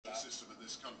system in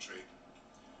this country.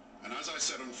 And as I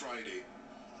said on Friday,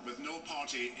 with no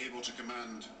party able to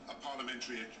command a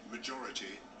parliamentary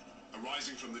majority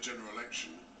arising from the general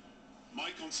election, my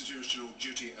constitutional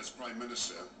duty as Prime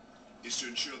Minister is to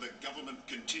ensure that government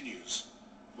continues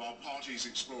while parties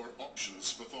explore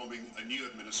options for forming a new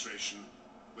administration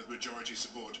with majority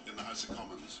support in the House of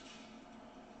Commons.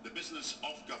 The business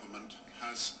of government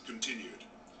has continued,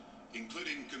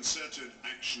 including concerted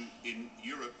action in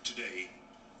Europe today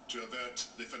to avert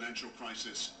the financial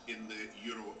crisis in the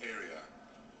euro area.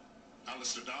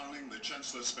 Alistair Darling, the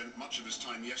Chancellor, spent much of his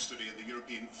time yesterday at the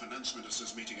European Finance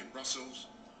Ministers meeting in Brussels.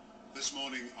 This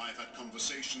morning I've had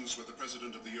conversations with the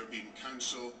President of the European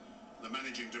Council, the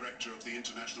Managing Director of the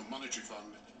International Monetary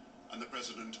Fund, and the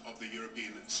President of the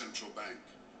European Central Bank.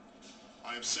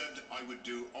 I have said I would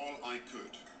do all I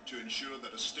could to ensure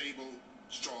that a stable,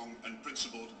 strong and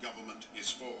principled government is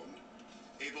formed,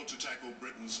 able to tackle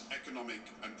Britain's economic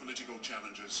and political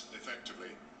challenges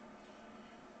effectively.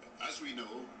 As we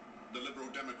know, the Liberal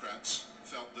Democrats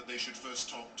felt that they should first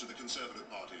talk to the Conservative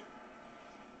Party.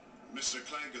 Mr.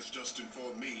 Clegg has just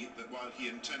informed me that while he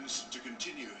intends to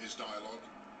continue his dialogue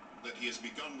that he has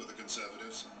begun with the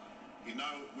Conservatives, he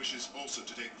now wishes also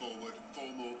to take forward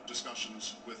formal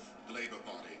discussions with the Labour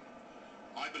Party.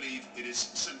 I believe it is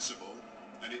sensible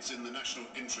and it's in the national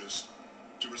interest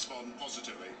to respond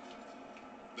positively.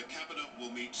 The Cabinet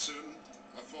will meet soon.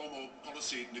 A formal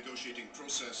policy negotiating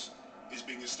process is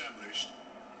being established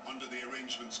under the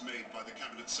arrangements made by the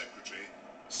Cabinet Secretary,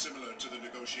 similar to the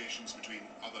negotiations between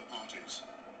other parties.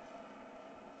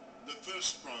 The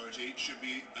first priority should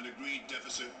be an agreed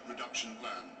deficit reduction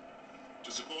plan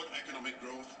to support economic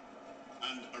growth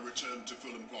and a return to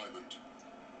full employment.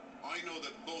 I know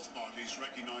that both parties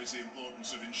recognise the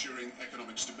importance of ensuring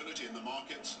economic stability in the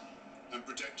markets and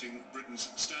protecting Britain's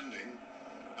standing,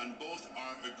 and both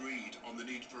are agreed on the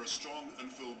need for a strong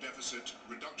and full deficit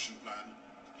reduction plan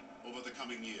over the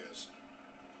coming years.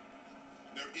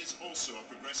 There is also a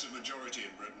progressive majority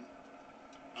in Britain,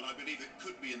 and I believe it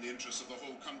could be in the interest of the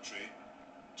whole country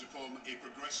to form a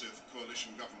progressive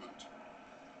coalition government.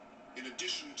 In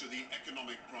addition to the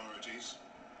economic priorities,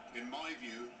 in my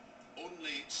view,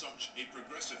 only such a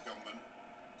progressive government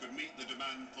could meet the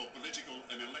demand for political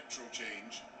and electoral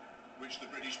change which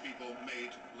the British people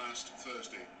made last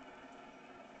Thursday.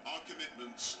 Our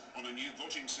commitments on a new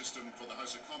voting system for the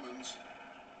House of Commons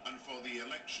and for the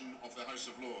election of the House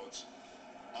of Lords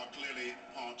are clearly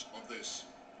part of this.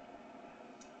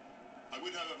 I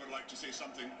would, however, like to say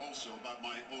something also about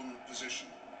my own position.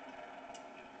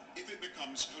 If it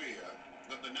becomes clear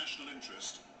that the national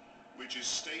interest, which is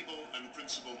stable and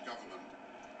principled government,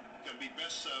 can be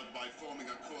best served by forming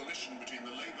a coalition between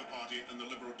the Labour Party and the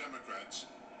Liberal Democrats,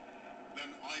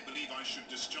 then I believe I should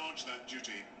discharge that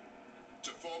duty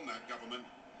to form that government,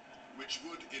 which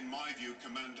would, in my view,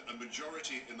 command a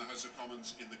majority in the House of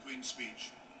Commons in the Queen's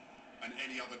speech and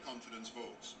any other confidence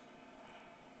votes.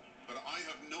 But I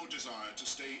have no desire to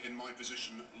stay in my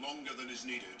position longer than is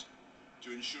needed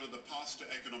to ensure the path to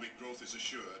economic growth is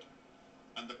assured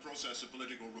and the process of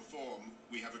political reform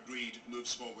we have agreed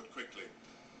moves forward quickly.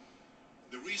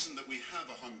 The reason that we have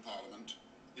a hung parliament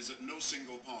is that no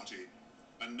single party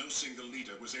and no single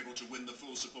leader was able to win the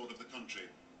full support of the country.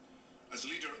 As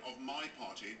leader of my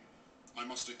party, I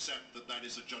must accept that that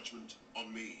is a judgment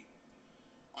on me.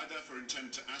 I therefore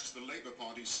intend to ask the Labour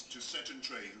parties to set in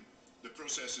train the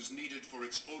processes needed for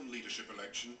its own leadership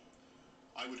election.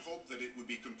 I would hope that it would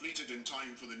be completed in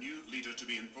time for the new leader to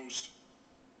be in post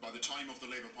by the time of the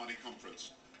Labour Party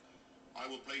conference. I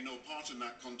will play no part in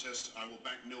that contest. I will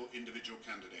back no individual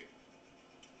candidate.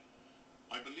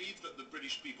 I believe that the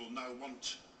British people now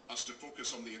want us to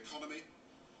focus on the economy,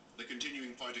 the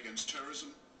continuing fight against terrorism,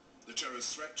 the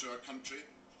terrorist threat to our country.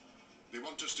 They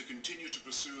want us to continue to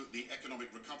pursue the economic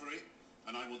recovery,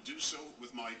 and I will do so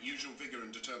with my usual vigour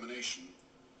and determination.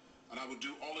 And I will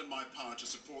do all in my power to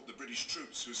support the British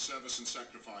troops whose service and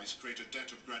sacrifice create a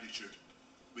debt of gratitude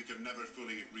we can never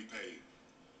fully repay.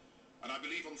 And I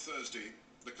believe on Thursday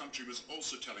the country was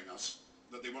also telling us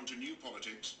that they want a new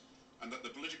politics and that the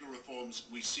political reforms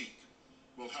we seek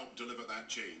will help deliver that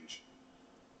change.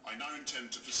 I now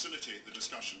intend to facilitate the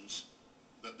discussions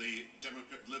that the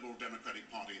Liberal Democratic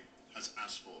Party has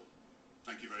asked for.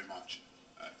 Thank you very much.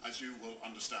 As you will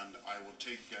understand, I will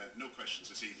take no questions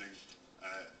this evening.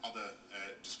 Other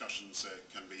discussions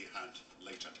can be had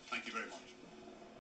later. Thank you very much.